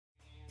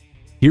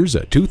Here's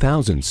a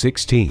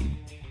 2016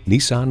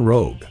 Nissan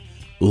Rogue.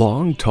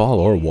 Long,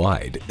 tall, or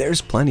wide, there's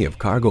plenty of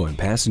cargo and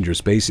passenger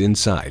space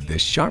inside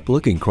this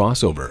sharp-looking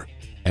crossover.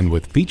 And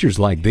with features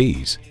like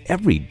these,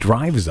 every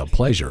drive is a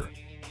pleasure.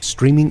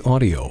 Streaming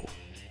audio,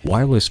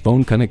 wireless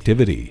phone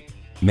connectivity,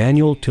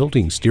 manual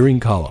tilting steering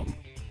column,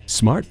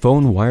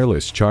 smartphone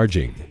wireless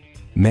charging,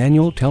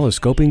 manual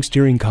telescoping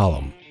steering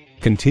column,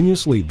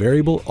 continuously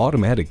variable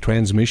automatic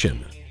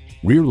transmission,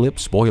 rear lip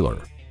spoiler,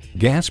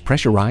 gas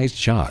pressurized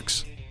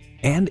shocks,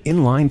 and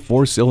inline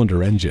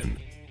 4-cylinder engine.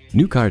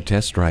 New Car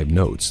Test Drive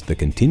notes the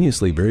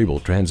continuously variable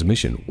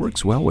transmission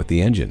works well with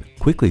the engine,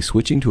 quickly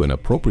switching to an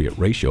appropriate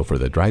ratio for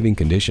the driving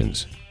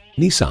conditions.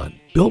 Nissan,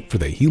 built for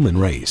the human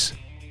race.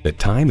 The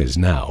time is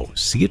now.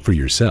 See it for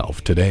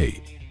yourself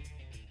today.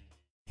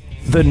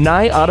 The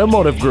Nye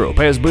Automotive Group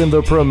has been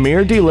the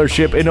premier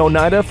dealership in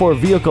Oneida for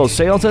vehicle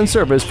sales and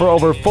service for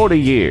over 40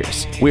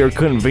 years. We are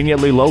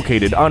conveniently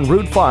located on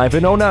Route 5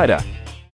 in Oneida.